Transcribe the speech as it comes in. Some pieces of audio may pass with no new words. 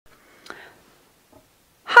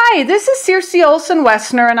Hi, this is Circe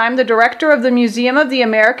Olson-Wessner, and I'm the director of the Museum of the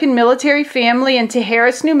American Military Family in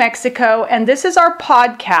Tijeras, New Mexico, and this is our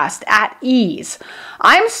podcast, At Ease.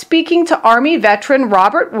 I'm speaking to Army veteran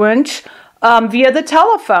Robert Wuench via the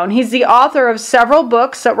telephone. He's the author of several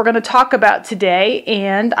books that we're going to talk about today,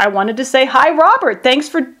 and I wanted to say hi, Robert. Thanks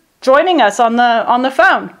for joining us on the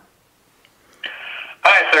phone.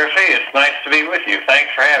 Hi, Circe. It's nice to be with you.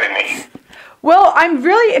 Thanks for having me. Well, I'm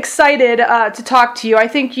really excited to talk to you. I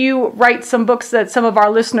think you write some books that some of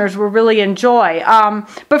our listeners will really enjoy.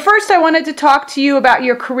 But first, I wanted to talk to you about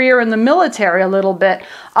your career in the military a little bit.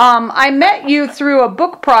 I met you through a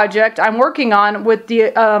book project I'm working on with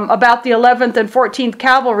about the 11th and 14th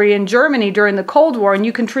Cavalry in Germany during the Cold War, and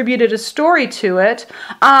you contributed a story to it.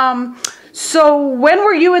 So when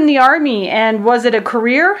were you in the Army, and was it a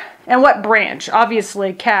career? And what branch?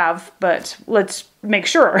 Obviously Cav, but let's make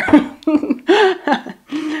sure. I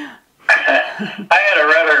had a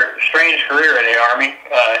rather strange career in the Army.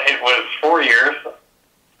 It was 4 years.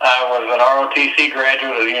 I was an ROTC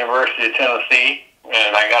graduate of the University of Tennessee,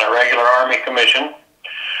 and I got a regular Army commission.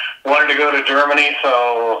 Wanted to go to Germany,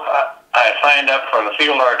 so I signed up for the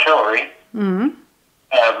field artillery. Mm-hmm.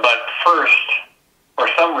 But first, for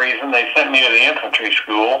some reason, they sent me to the infantry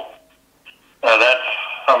school. That's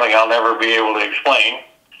something I'll never be able to explain.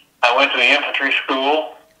 I went to the infantry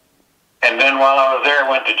school, and then while I was there, I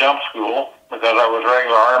went to jump school because I was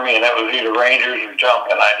regular Army, and that was either Rangers or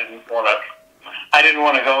jump, and I didn't want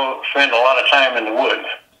to go spend a lot of time in the woods.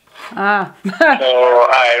 So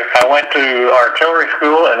I went to artillery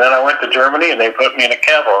school, and then I went to Germany, and they put me in a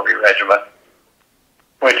cavalry regiment,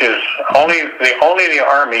 which is only the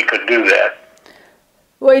Army could do that.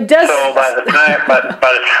 Well, it does. So by the time,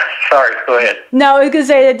 sorry, go ahead. No, I was going to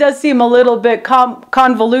say it does seem a little bit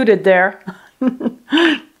convoluted there.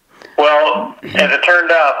 Well, as it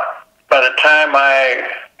turned out, by the time I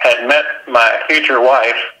had met my future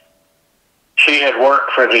wife, she had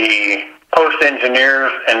worked for the post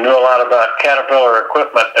engineers and knew a lot about Caterpillar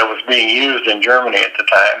equipment that was being used in Germany at the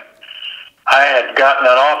time. I had gotten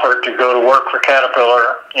an offer to go to work for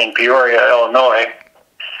Caterpillar in Peoria, Illinois,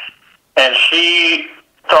 and she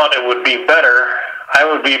thought it would be better, I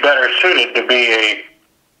would be better suited to be a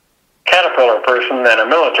Caterpillar person than a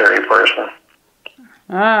military person.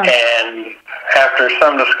 And after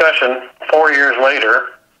some discussion, 4 years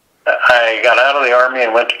later, I got out of the Army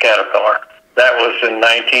and went to Caterpillar. That was in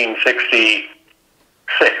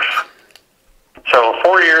 1966. So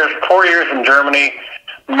 4 years in Germany,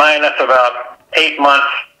 minus about 8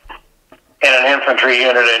 months in an infantry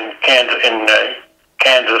unit in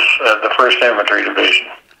Kansas, the 1st Infantry Division.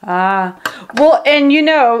 Well, and you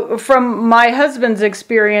know, from my husband's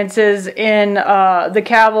experiences in the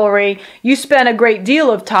cavalry, you spent a great deal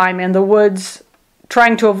of time in the woods,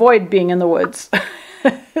 trying to avoid being in the woods.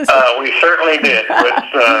 We certainly did. With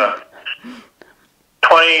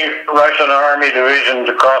 20 Russian Army divisions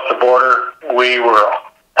across the border, we were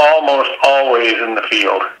almost always in the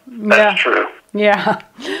field. That's true. Yeah.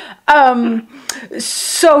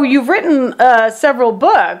 So you've written several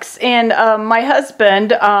books, and my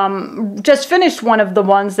husband just finished one of the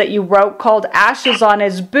ones that you wrote called Ashes on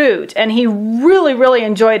His Boot, and he really, really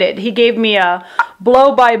enjoyed it. He gave me a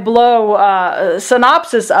blow-by-blow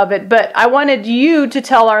synopsis of it, but I wanted you to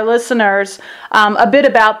tell our listeners a bit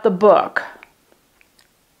about the book.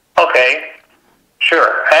 Okay,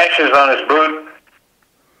 sure. Ashes on His Boot,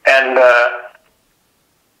 and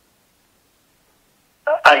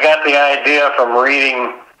I got the idea from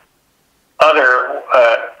reading other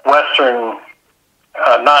Western,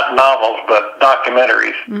 not novels, but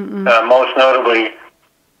documentaries. Most notably,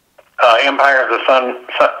 Empire of the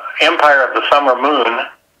Summer Moon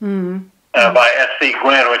by S.C.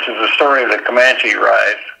 Gwynn, which is the story of the Comanche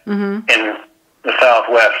rise in the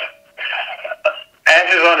Southwest.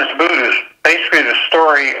 Ashes on His Boot is basically the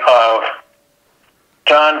story of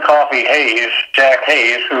John Coffee Hayes, Jack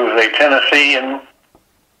Hayes, who was a Tennessean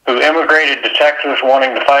who immigrated to Texas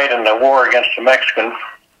wanting to fight in the war against the Mexicans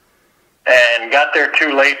and got there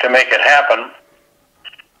too late to make it happen,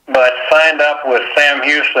 but signed up with Sam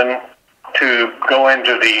Houston to go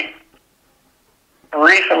into the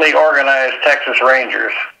recently organized Texas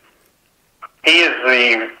Rangers. He is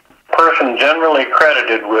the person generally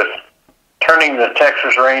credited with turning the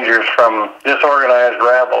Texas Rangers from disorganized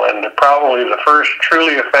rabble into probably the first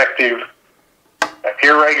truly effective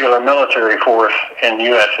irregular military force in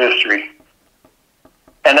U.S. history.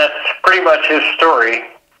 And that's pretty much his story.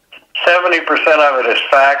 70% of it is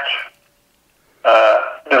fact.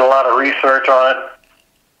 Did a lot of research on it,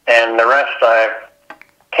 and the rest I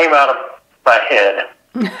came out of my head.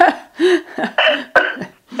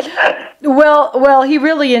 Well, Well, he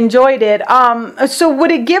really enjoyed it. So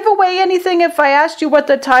would it give away anything if I asked you what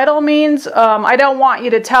the title means? I don't want you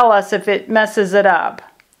to tell us if it messes it up.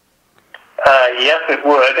 Yes, it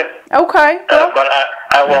would. Okay. Well. But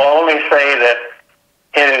I will only say that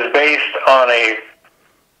it is based on a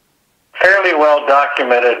fairly well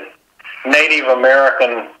documented Native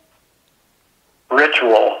American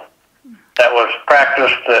ritual that was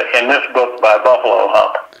practiced in this book by Buffalo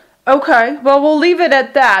Hump. Okay, well, we'll leave it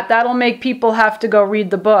at that. That'll make people have to go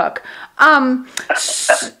read the book.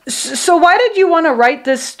 So why did you want to write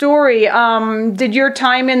this story? Did your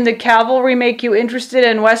time in the cavalry make you interested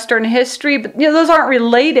in Western history? But, those aren't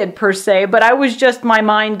related per se, but my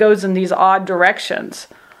mind goes in these odd directions.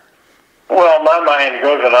 Well, my mind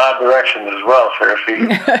goes in odd directions as well,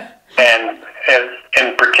 Cersei. And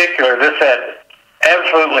in particular, this had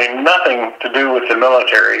absolutely nothing to do with the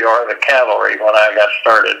military or the cavalry when I got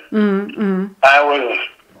started. Mm-hmm. I was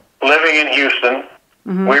living in Houston.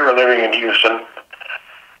 Mm-hmm. We were living in Houston.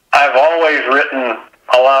 I've always written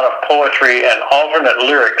a lot of poetry and alternate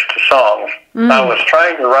lyrics to songs. Mm-hmm. I was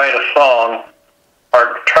trying to write a song,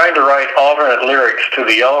 or trying to write alternate lyrics to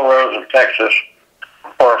the Yellow Rose of Texas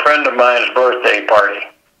for a friend of mine's birthday party.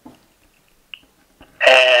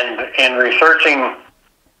 And in researching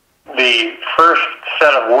the first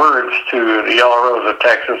set of words to the Yellow Rose of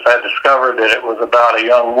Texas, I discovered that it was about a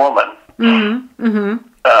young woman,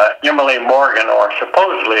 Emily Morgan, or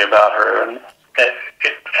supposedly about her. And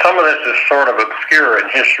some of this is sort of obscure in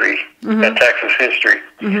history, in Texas history.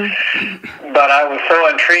 Mm-hmm. But I was so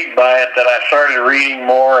intrigued by it that I started reading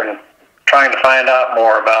more and trying to find out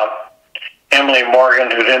more about Emily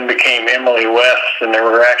Morgan, who then became Emily West, and there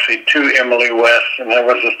were actually two Emily Wests, and there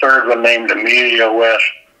was a third one named Amelia West.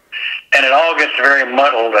 And it all gets very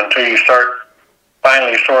muddled until you start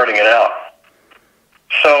finally sorting it out.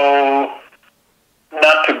 So,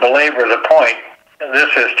 not to belabor the point, this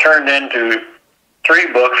has turned into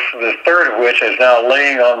 3 books, the third of which is now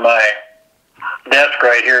laying on my desk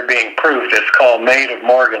right here being proofed. It's called Maid of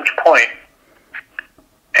Morgan's Point.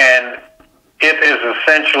 And it is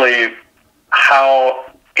essentially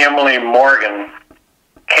how Emily Morgan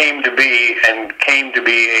came to be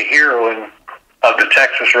a heroine of the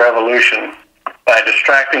Texas Revolution by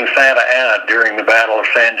distracting Santa Anna during the Battle of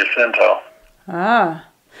San Jacinto. Ah.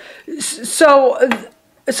 So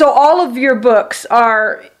all of your books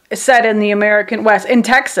are set in the American West, in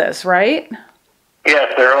Texas, right?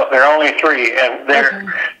 Yes, there are only 3, and they're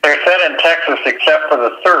set in Texas except for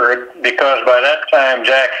the third, because by that time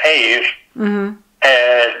Jack Hayes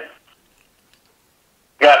had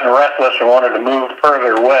gotten restless and wanted to move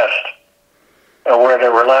further west, where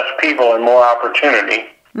there were less people and more opportunity.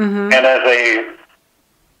 Mm-hmm. And as a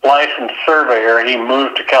licensed surveyor, he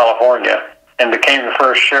moved to California and became the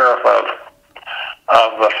first sheriff of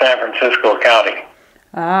San Francisco County.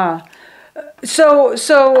 Ah. So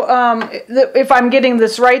if I'm getting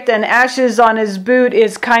this right, then Ashes on His Boot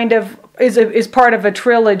is kind of is part of a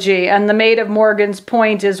trilogy, and The Maid of Morgan's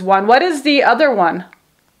Point is one. What is the other one?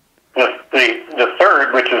 The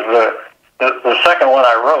third, which is the second one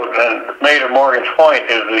I wrote, and Maid of Morgan's Point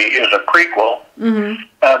is a prequel. Mm-hmm.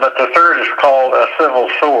 But the third is called A Civil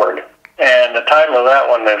Sword, and the title of that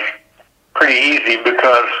one is pretty easy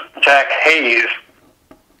because Jack Hayes,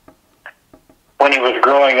 when he was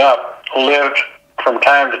growing up, lived from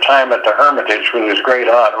time to time at the Hermitage with his great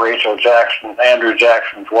aunt, Rachel Jackson, Andrew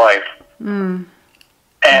Jackson's wife. Mm.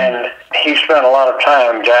 And he spent a lot of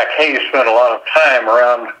time, Jack Hayes spent a lot of time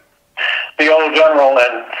around the old general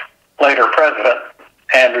and later president,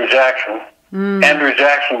 Andrew Jackson. Mm. Andrew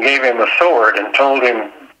Jackson gave him a sword and told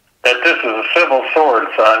him that this is a civil sword,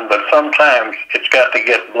 son, but sometimes it's got to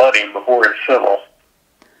get bloody before it's civil.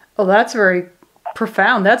 Oh, that's very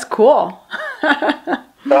profound. That's cool.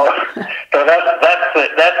 So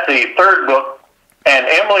that's the third book, and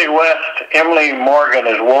Emily Morgan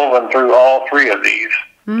is woven through all 3 of these.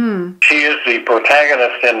 Mm. She is the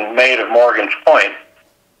protagonist in Maid of Morgan's Point,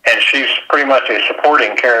 and she's pretty much a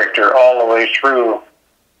supporting character all the way through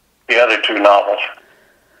the other 2 novels.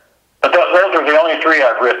 But those are the only 3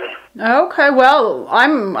 I've written. Okay, well,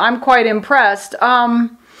 I'm quite impressed.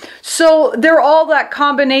 So they're all that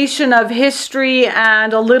combination of history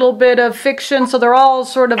and a little bit of fiction. So they're all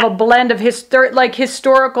sort of a blend of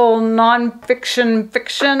historical non-fiction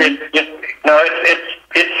fiction.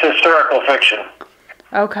 It's historical fiction.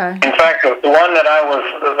 Okay. In fact, the one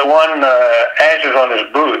Ashes on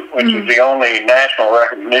His Boot, which is the only national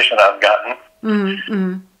recognition I've gotten,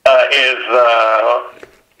 is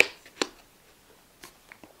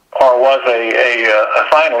or was a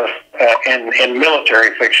finalist in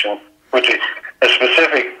military fiction, which is a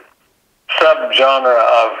specific subgenre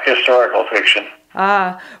of historical fiction.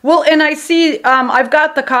 Well, and I see, I've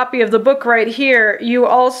got the copy of the book right here. You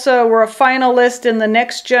also were a finalist in the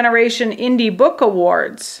Next Generation Indie Book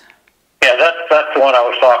Awards. Yeah, that's the one I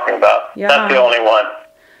was talking about. Yeah. That's the only one.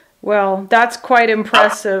 Well, that's quite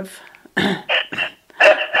impressive.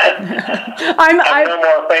 I'm no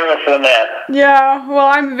more famous than that. Yeah, well,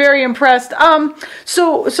 I'm very impressed.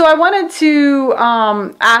 So I wanted to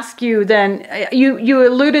ask you then. You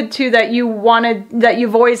alluded to that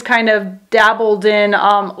you've always kind of dabbled in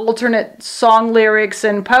alternate song lyrics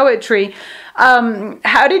and poetry.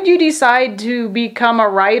 How did you decide to become a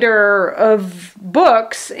writer of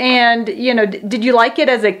books? And did you like it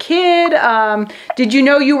as a kid? Did you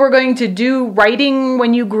know you were going to do writing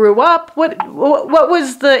when you grew up? What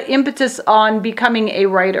was the impetus on becoming a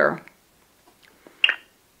writer?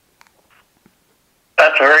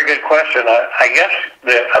 That's a very good question. I guess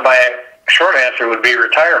my short answer would be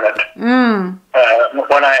retirement.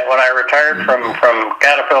 When I retired from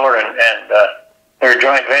Caterpillar and their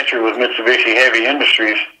joint venture with Mitsubishi Heavy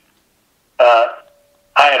Industries,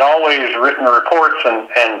 I had always written reports,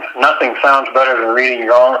 and nothing sounds better than reading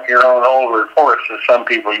your own old reports, as some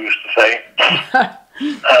people used to say.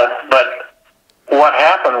 But what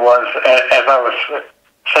happened was, as I was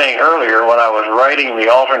saying earlier, when I was writing the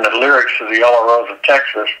alternate lyrics to the Yellow Rose of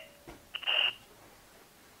Texas,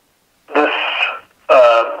 this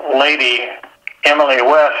lady, Emily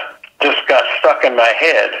West, just got stuck in my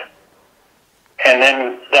head. And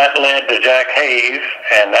then that led to Jack Hayes,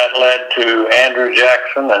 and that led to Andrew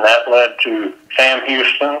Jackson, and that led to Sam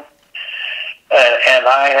Houston. And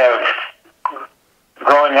I have,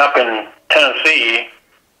 growing up in Tennessee,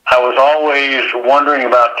 I was always wondering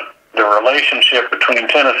about the relationship between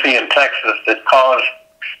Tennessee and Texas that caused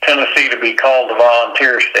Tennessee to be called the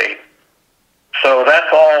volunteer state. So that's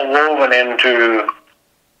all woven into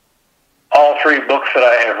all three books that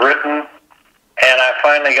I have written. And I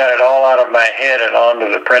finally got it all out of my head and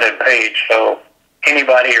onto the printed page, so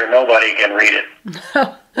anybody or nobody can read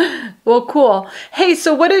it. Well, cool. Hey,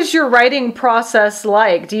 so what is your writing process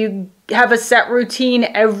like? Do you have a set routine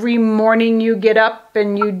every morning you get up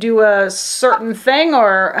and you do a certain thing,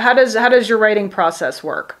 or how does your writing process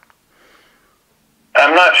work?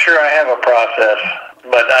 I'm not sure I have a process,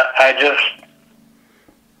 but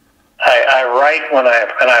I write when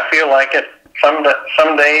I feel like it. Some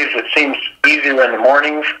days it seems easier in the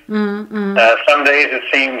mornings. Mm-hmm. Some days it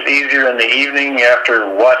seems easier in the evening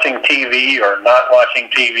after watching TV or not watching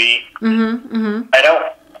TV. Mm-hmm. Mm-hmm.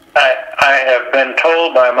 I have been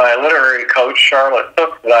told by my literary coach, Charlotte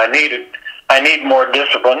Cook, that I need more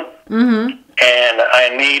discipline, mm-hmm. and I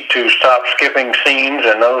need to stop skipping scenes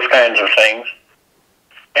and those kinds of things.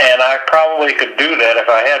 And I probably could do that if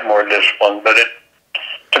I had more discipline, but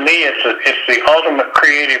to me, it's the ultimate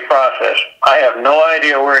creative process. I have no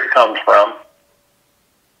idea where it comes from,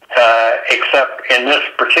 except in this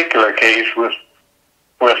particular case with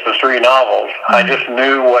the three novels. Mm-hmm. I just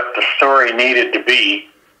knew what the story needed to be.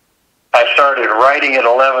 I started writing it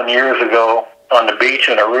 11 years ago on the beach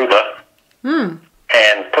in Aruba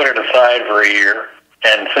and put it aside for a year.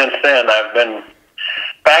 And since then, I've been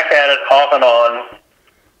back at it off and on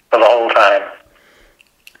for the whole time.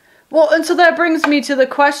 Well, and so that brings me to the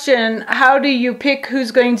question, how do you pick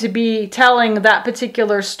who's going to be telling that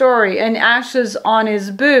particular story? In Ashes on His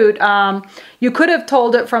Boot, you could have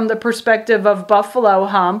told it from the perspective of Buffalo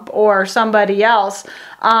Hump or somebody else.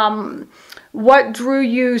 What drew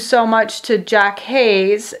you so much to Jack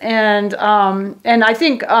Hayes? And I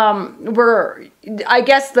think I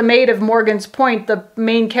guess the Maid of Morgan's Point, the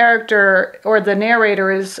main character or the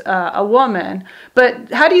narrator is a woman.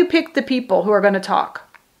 But how do you pick the people who are going to talk?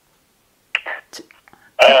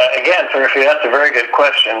 Again, Cersei, that's a very good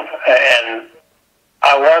question, and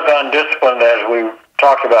I was undisciplined, as we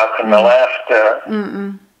talked about in the last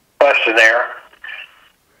question there.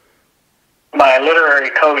 My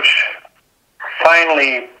literary coach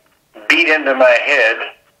finally beat into my head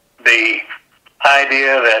the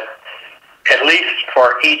idea that at least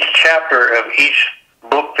for each chapter of each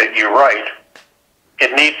book that you write,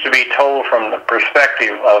 it needs to be told from the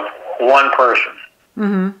perspective of one person.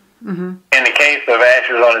 Mm-hmm. Mm-hmm. In the case of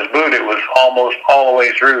Ashes on His Boot, it was almost all the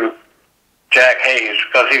way through Jack Hayes,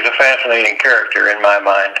 because he's a fascinating character in my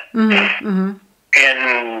mind. Mm-hmm. Mm-hmm.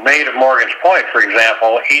 In Maid of Morgan's Point, for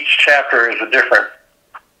example, each chapter is a different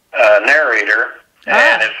narrator,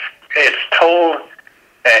 and it's told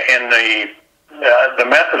in the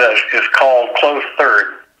method is called close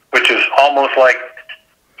third, which is almost like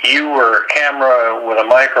you were a camera with a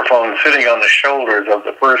microphone sitting on the shoulders of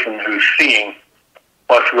the person who's seeing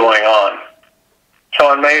what's going on.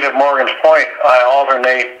 So in Maid of Morgan's Point, I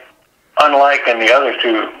alternate unlike in the other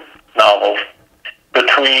two novels,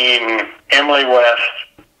 between Emily West,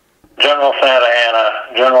 General Santa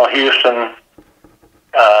Anna, General Houston,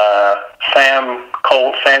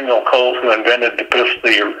 Samuel Colt, who invented the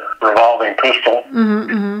revolving pistol,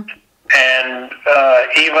 and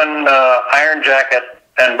even Iron Jacket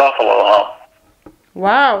and Buffalo Hump.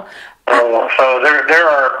 Wow. So there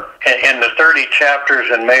are, in the 30 chapters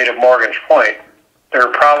in Maid of Morgan's Point, there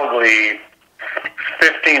are probably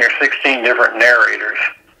 15 or 16 different narrators.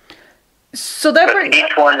 So that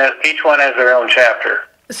each one has their own chapter.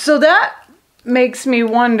 So that makes me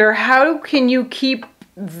wonder, how can you keep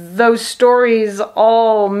those stories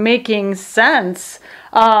all making sense?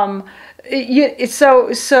 So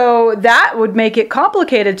that would make it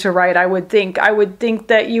complicated to write, I would think. I would think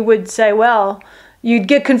that you would say, well, you'd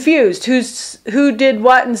get confused who did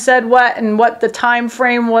what and said what and what the time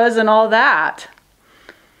frame was and all that.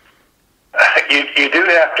 You do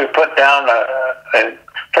have to put down a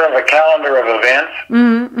sort of a calendar of events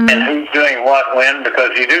and who's doing what when,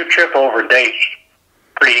 because you do trip over dates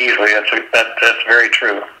pretty easily. That's very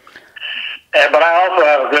true. But I also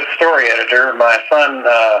have a good story editor. My son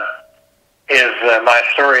is my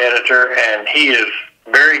story editor, and he is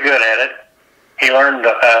very good at it. He learned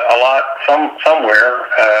a lot somewhere,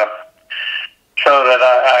 so that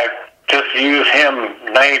I just use him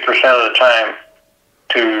 90% of the time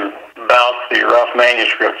to bounce the rough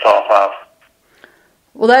manuscripts off of.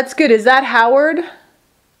 Well, that's good. Is that Howard?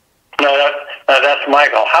 No, that's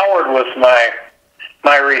Michael. Howard was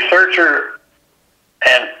my researcher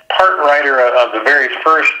and part writer of the very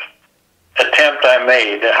first attempt I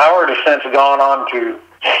made. Howard has since gone on to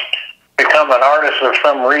become an artist of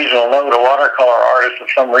some regional note, a watercolor artist of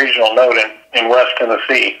some regional note in West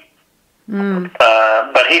Tennessee.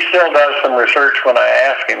 But he still does some research when I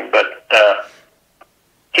ask him, but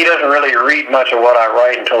he doesn't really read much of what I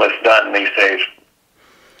write until it's done these days.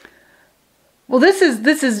 Well, this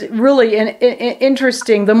is really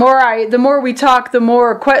interesting. The more we talk, the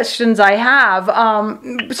more questions I have.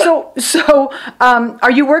 So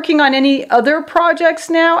are you working on any other projects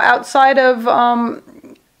now outside of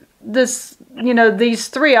this? You know, these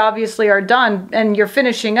three obviously are done, and you're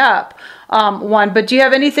finishing up one. But do you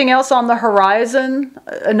have anything else on the horizon?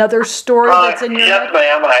 Another story that's in your head? Yes,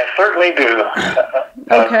 ma'am. I certainly do.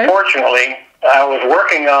 Okay. Unfortunately, I was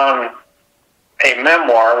working on a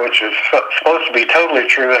memoir, which is supposed to be totally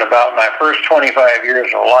true, in about my first 25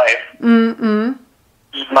 years of life.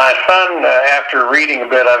 My son, after reading a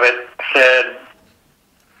bit of it, said,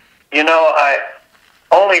 "You know,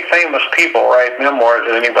 only famous people write memoirs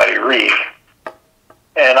that anybody reads."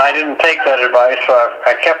 And I didn't take that advice, so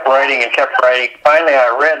I kept writing and kept writing. Finally, I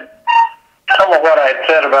read some of what I had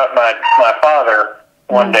said about my father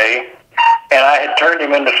one day, and I had turned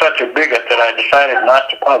him into such a bigot that I decided not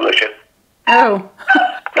to publish it. Oh.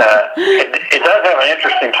 It does have an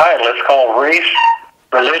interesting title. It's called Race,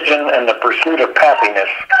 Religion, and the Pursuit of Happiness.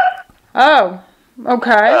 Oh,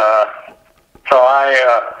 okay. So I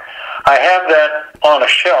have that on a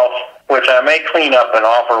shelf, which I may clean up and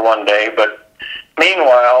offer one day. But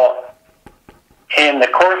meanwhile, in the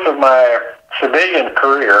course of my civilian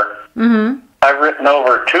career, I've written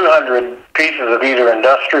over 200 pieces of either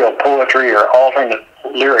industrial poetry or alternate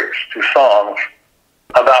lyrics to songs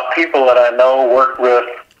about people that I know, work with,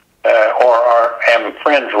 or am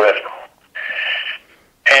friends with.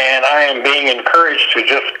 And I am being encouraged to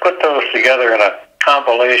just put those together in a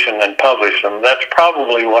compilation and publish them. That's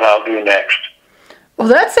probably what I'll do next. Well,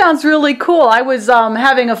 that sounds really cool. I was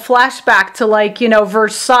having a flashback to, like, you know,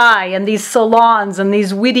 Versailles and these salons and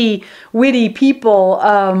these witty people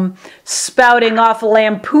spouting off,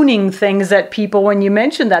 lampooning things at people when you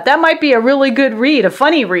mentioned that. That might be a really good read, a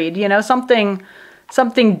funny read, you know, something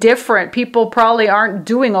different. People probably aren't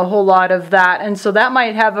doing a whole lot of that, and so that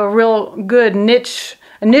might have a real good niche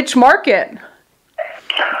market.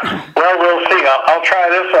 Well, we'll see. I'll try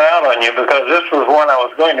this one out on you, because this was one I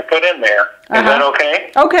was going to put in there. Is that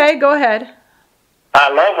okay? Okay, go ahead. I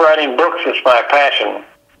love writing books. It's my passion,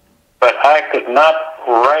 but I could not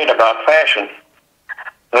write about fashion.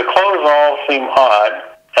 The clothes all seem odd,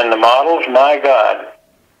 and the models, my God,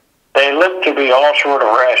 they look to be all short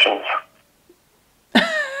of rations.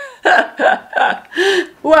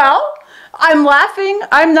 Well, I'm laughing.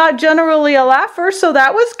 I'm not generally a laugher, so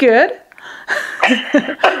that was good.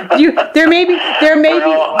 There may be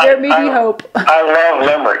hope. I love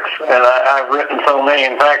limericks, and I've written so many.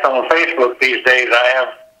 In fact, on Facebook these days, I have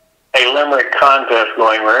a limerick contest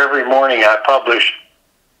going, where every morning I publish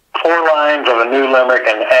 4 lines of a new limerick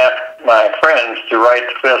and ask my friends to write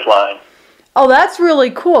the 5th line. Oh, that's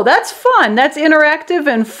really cool. That's fun. That's interactive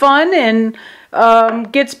and fun, and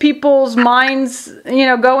gets people's minds,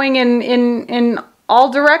 going in all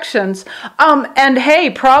directions. And hey,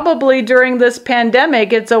 probably during this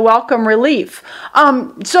pandemic, it's a welcome relief.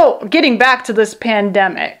 So getting back to this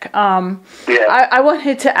pandemic, I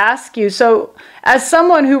wanted to ask you, so as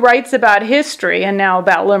someone who writes about history and now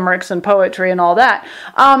about limericks and poetry and all that,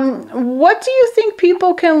 what do you think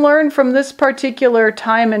people can learn from this particular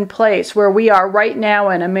time and place where we are right now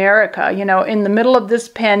in America, in the middle of this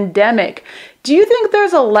pandemic? Do you think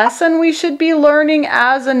there's a lesson we should be learning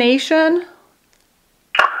as a nation?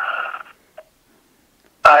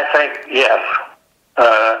 I think yes.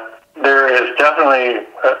 There is definitely,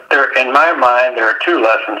 in my mind, there are two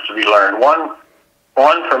lessons to be learned.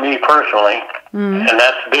 One for me personally, and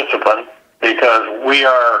that's discipline, because we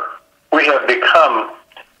have become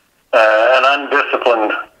an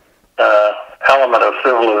undisciplined element of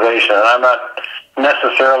civilization. And I'm not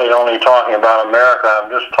necessarily only talking about America.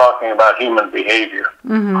 I'm just talking about human behavior.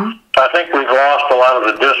 Mm-hmm. I think we've lost a lot of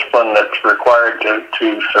the discipline that's required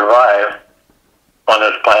to survive on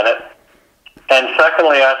this planet. And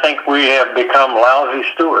secondly, I think we have become lousy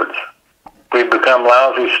stewards. We've become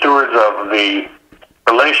lousy stewards of the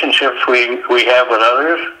relationships we have with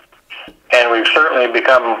others, and we've certainly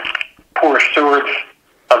become poor stewards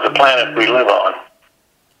of the planet we live on.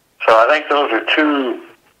 So I think those are two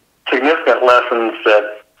significant lessons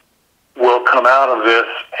that will come out of this,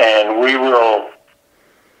 and we will,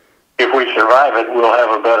 if we survive it, we'll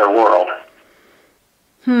have a better world.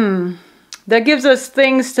 That gives us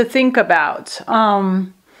things to think about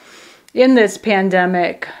in this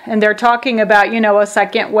pandemic. And they're talking about, a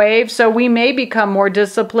second wave, so we may become more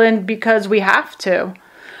disciplined because we have to.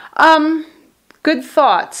 Good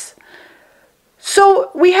thoughts. So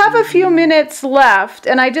we have a few minutes left,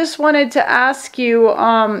 and I just wanted to ask you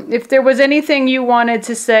if there was anything you wanted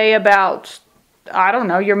to say about, I don't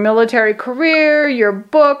know, your military career, your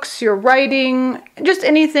books, your writing, just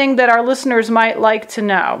anything that our listeners might like to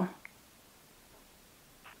know.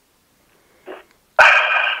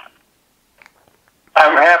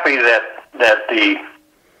 I'm happy that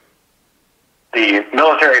the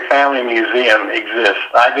Military Family Museum exists.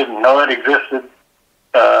 I didn't know it existed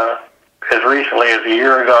as recently as a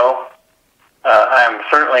year ago. I'm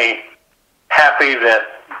certainly happy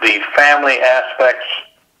that the family aspects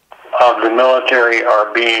of the military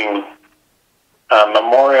are being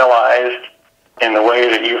memorialized in the way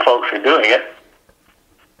that you folks are doing it.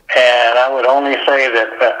 And I would only say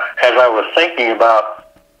that as I was thinking about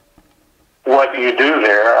what you do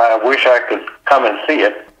there, I wish I could come and see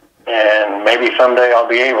it, and maybe someday I'll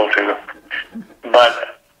be able to.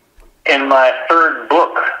 But in my third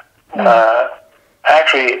book,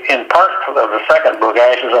 actually in part of the second book,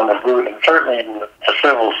 Ashes on the Boot, and certainly in The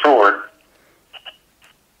Civil Sword,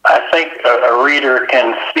 I think a reader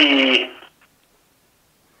can see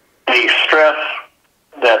the stress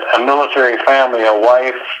that a military family, a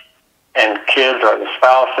wife and kids, or the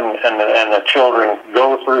spouse and the children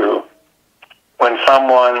go through when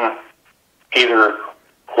someone either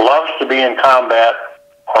loves to be in combat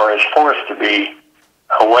or is forced to be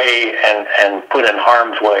away and put in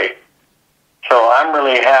harm's way. So I'm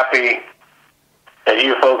really happy that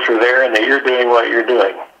you folks are there and that you're doing what you're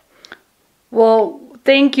doing. Well,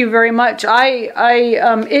 thank you very much.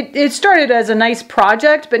 It started as a nice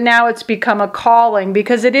project, but now it's become a calling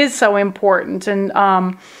because it is so important,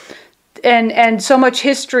 and so much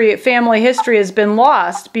history, family history, has been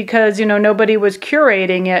lost because nobody was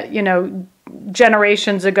curating it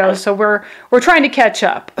generations ago. So we're trying to catch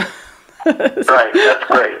up. Right, that's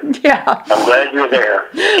great. Yeah. I'm glad you're there.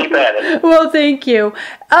 Keep at it. Well, thank you.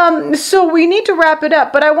 So we need to wrap it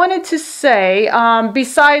up, but I wanted to say,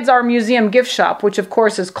 besides our museum gift shop, which of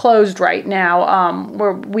course is closed right now,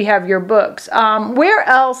 where we have your books, where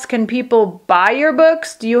else can people buy your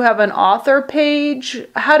books? Do you have an author page?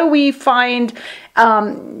 How do we find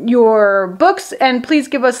your books? And please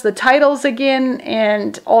give us the titles again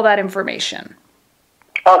and all that information.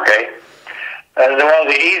 Okay. Well,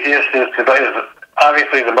 the easiest is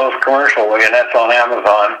obviously the most commercial way, and that's on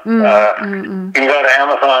Amazon. You can go to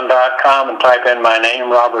Amazon.com and type in my name,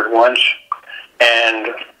 Robert Wuench, and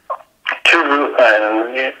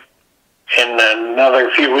in another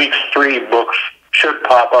few weeks, 3 books should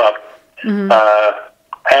pop up.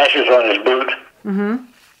 Ashes on His Boot,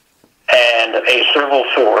 and A Civil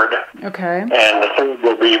Sword, and the third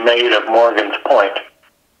will be Made of Morgan's Point.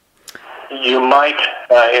 You might,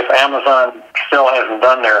 if Amazon still hasn't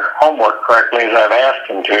done their homework correctly, as I've asked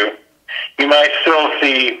them to, you might still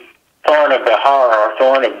see Thorn of Behar or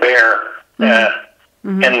Thorn of Bear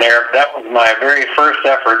in there. That was my very first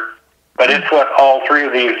effort but it's what all three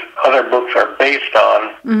of these other books are based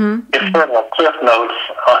on. Mm-hmm. It's sort of a cliff notes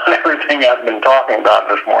on everything I've been talking about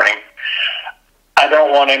this morning. I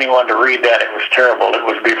don't want anyone to read that. It was terrible. It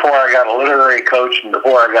was before I got a literary coach and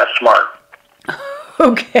before I got smart.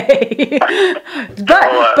 Okay.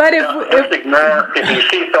 But if ignore, if you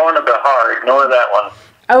see Thorn of the Heart, ignore that one.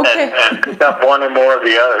 Okay. And pick up one or more of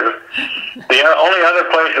the others. The only other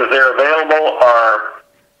places they're available are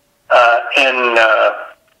in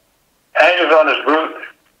Amazon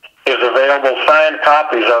is available. Signed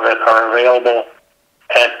copies of it are available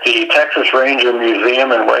at the Texas Ranger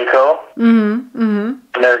Museum in Waco. Mm-hmm. Mm-hmm.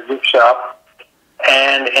 In their gift shop.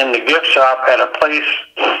 And in the gift shop at a place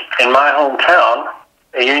in my hometown,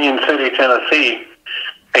 Union City, Tennessee,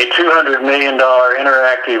 a $200 million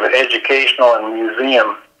interactive educational and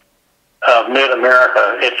museum of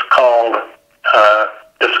Mid-America. It's called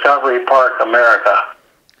Discovery Park America.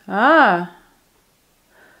 Ah.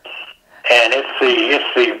 And it's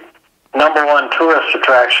the number one tourist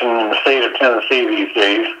attraction in the state of Tennessee these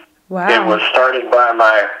days. Wow. It was started by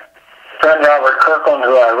my friend Robert Kirkland,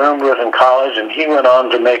 who I roomed with in college, and he went on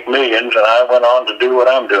to make millions, and I went on to do what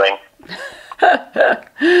I'm doing.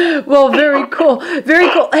 Well, very cool. Very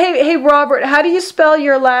cool. Hey, Robert, how do you spell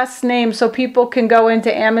your last name so people can go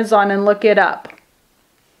into Amazon and look it up?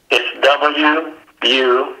 It's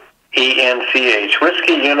W-U-E-N-C-H.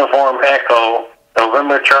 Whiskey Uniform Echo,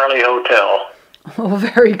 November Charlie Hotel. Oh,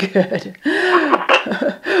 very good.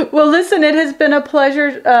 Well, listen, it has been a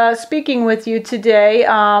pleasure speaking with you today,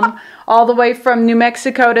 all the way from New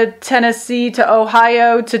Mexico to Tennessee to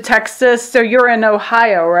Ohio to Texas. So you're in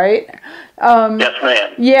Ohio, right? Yes,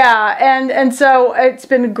 ma'am. Yeah, and so it's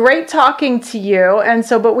been great talking to you, and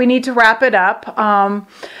so, but we need to wrap it up.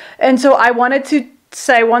 And so I wanted to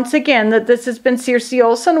say once again that this has been Circe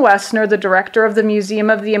Olson-Wessner, the director of the Museum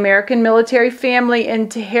of the American Military Family in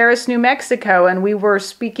Tijeras, New Mexico, and we were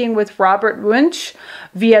speaking with Robert Wuench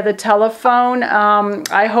via the telephone.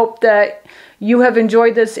 I hope that you have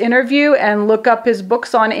enjoyed this interview and look up his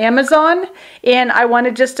books on Amazon. And I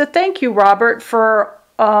wanted just to thank you, Robert, for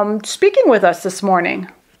speaking with us this morning.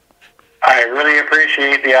 I really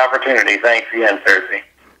appreciate the opportunity. Thanks again, Circe.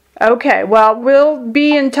 Okay, well, we'll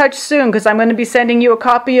be in touch soon because I'm going to be sending you a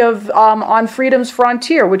copy of On Freedom's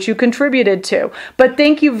Frontier, which you contributed to. But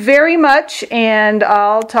thank you very much, and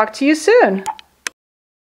I'll talk to you soon.